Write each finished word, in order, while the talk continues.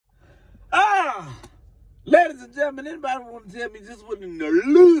Ladies and gentlemen, anybody want to tell me just what in the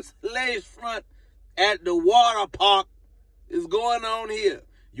loose lace front at the water park is going on here?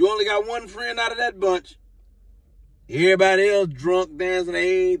 You only got one friend out of that bunch. Everybody else drunk, dancing,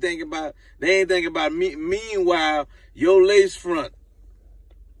 they ain't thinking about me. Meanwhile, your lace front,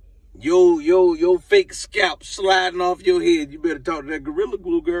 your fake scalp sliding off your head. You better talk to that Gorilla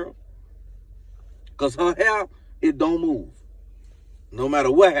Glue girl. Because her hair, it don't move. No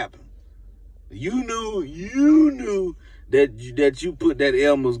matter what happened. You knew that you put that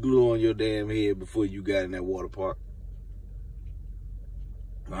Elmer's glue on your damn head before you got in that water park.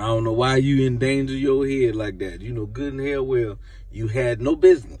 I don't know why you endanger your head like that. You know good and hell well you had no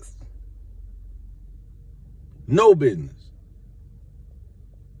business. No business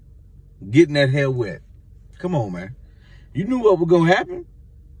getting that hair wet. Come on, man. You knew what was gonna happen.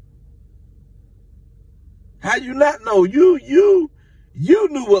 How you not know? You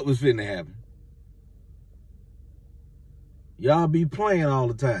knew what was finna happen. Y'all be playing all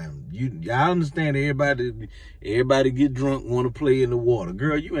the time. Y'all understand everybody get drunk, want to play in the water.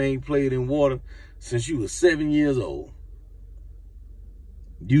 Girl, you ain't played in water since you was 7 years old.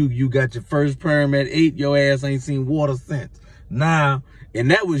 You got your first perm at 8, your ass ain't seen water since. Now, and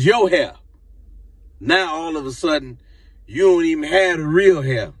that was your hair. Now all of a sudden, you don't even have the real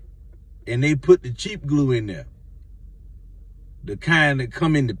hair. And they put the cheap glue in there. The kind that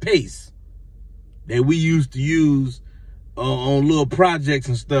come in the paste that we used to use on little projects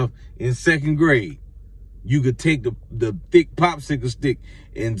and stuff in 2nd grade. You could take the thick popsicle stick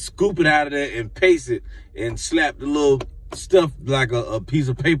and scoop it out of there and paste it and slap the little stuff like a piece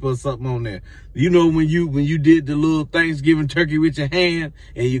of paper or something on there. You know when you did the little Thanksgiving turkey with your hand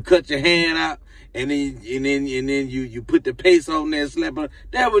and you cut your hand out and then you put the paste on there and slap it.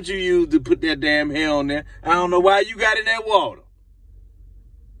 That's what you used to put that damn hair on there. I don't know why you got in that water.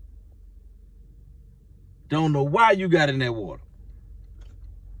 Don't know why you got in that water.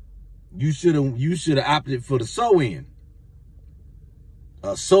 You should have opted for the sew-in.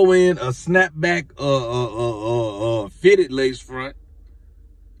 A sew-in, a snapback, fitted lace front.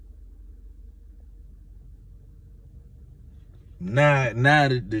 Now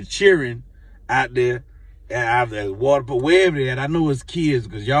the cheering out there at the water park, wherever they're at. I know it's kids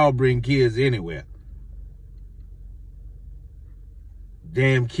because y'all bring kids anywhere.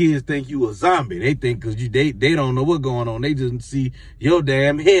 Damn kids think you a zombie. They think because they don't know what's going on. They just see your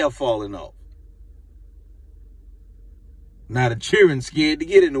damn hair falling off. Now the children scared to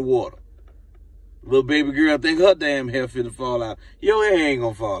get in the water. Little baby girl think her damn hair finna fall out. Your hair ain't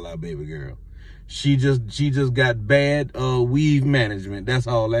gonna fall out, baby girl. She just got bad weave management. That's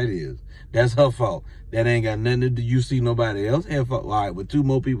all that is. That's her fault. That ain't got nothing to do. You see nobody else hair fall. All right, with 2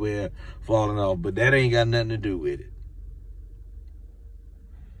 more people hair falling off, but that ain't got nothing to do with it.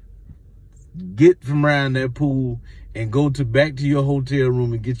 Get from around that pool and go back to your hotel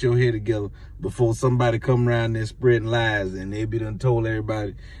room and get your hair together before somebody come around there spreading lies and they be done told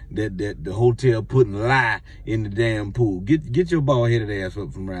everybody that the hotel putting lie in the damn pool. Get your bald headed ass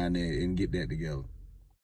up from around there and get that together.